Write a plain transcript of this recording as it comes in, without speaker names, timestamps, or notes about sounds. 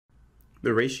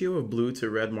The ratio of blue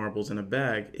to red marbles in a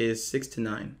bag is 6 to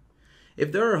 9.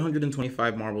 If there are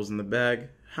 125 marbles in the bag,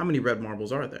 how many red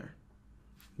marbles are there?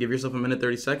 Give yourself a minute,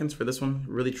 30 seconds for this one.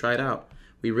 Really try it out.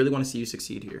 We really want to see you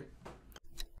succeed here.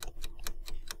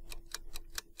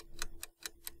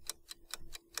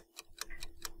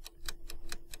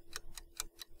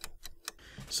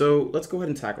 So let's go ahead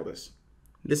and tackle this.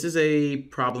 This is a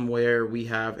problem where we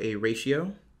have a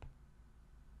ratio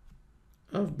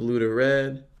of blue to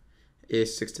red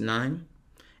is 6 to 9,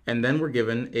 and then we're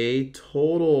given a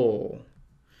total.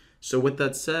 So with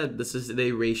that said, this is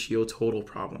a ratio total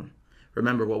problem.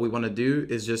 Remember, what we want to do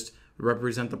is just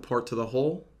represent the part to the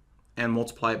whole and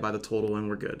multiply it by the total, and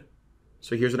we're good.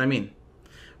 So here's what I mean.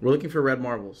 We're looking for red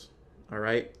marbles, all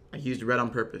right? I used red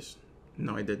on purpose.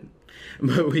 No, I didn't.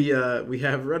 But we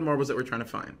have red marbles that we're trying to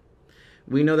find.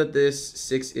 We know that this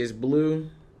 6 is blue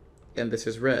and this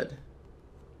is red.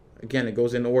 Again, it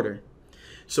goes in order.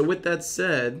 So with that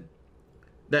said,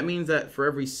 that means that for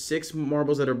every 6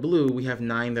 marbles that are blue, we have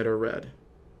 9 that are red.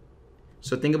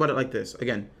 So think about it like this.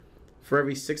 Again, for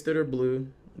every 6 that are blue,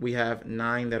 we have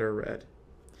 9 that are red.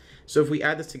 So if we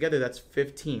add this together, that's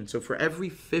 15. So for every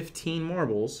 15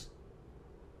 marbles,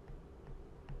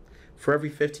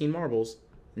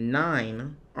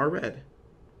 9 are red.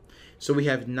 So we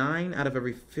have 9 out of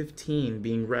every 15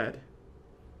 being red.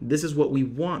 This is what we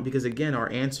want because, again, our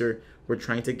answer, we're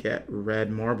trying to get red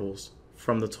marbles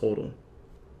from the total.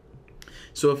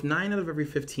 So if 9 out of every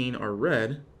 15 are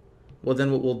red, well,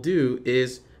 then what we'll do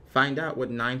is find out what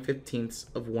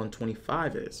 9/15 of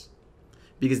 125 is,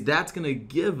 because that's going to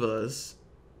give us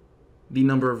the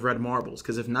number of red marbles.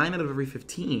 Because if 9 out of every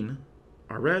 15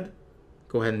 are red,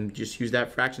 go ahead and just use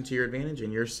that fraction to your advantage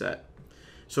and you're set.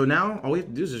 So now all we have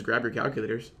to do is just grab your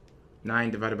calculators. 9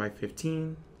 divided by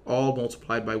 15, all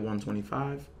multiplied by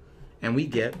 125, and we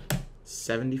get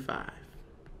 75.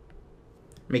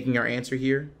 Making our answer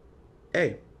here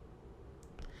A.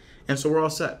 And so we're all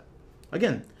set.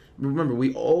 Again, remember,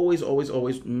 we always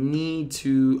need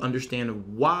to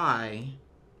understand why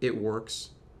it works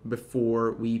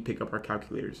before we pick up our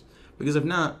calculators. Because if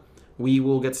not, we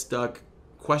will get stuck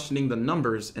questioning the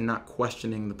numbers and not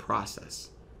questioning the process.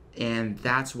 And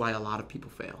that's why a lot of people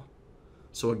fail.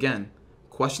 So again,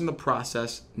 question the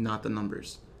process, not the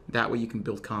numbers. That way you can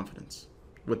build confidence.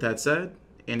 With that said,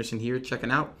 Anderson here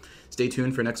checking out. Stay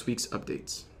tuned for next week's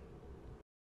updates.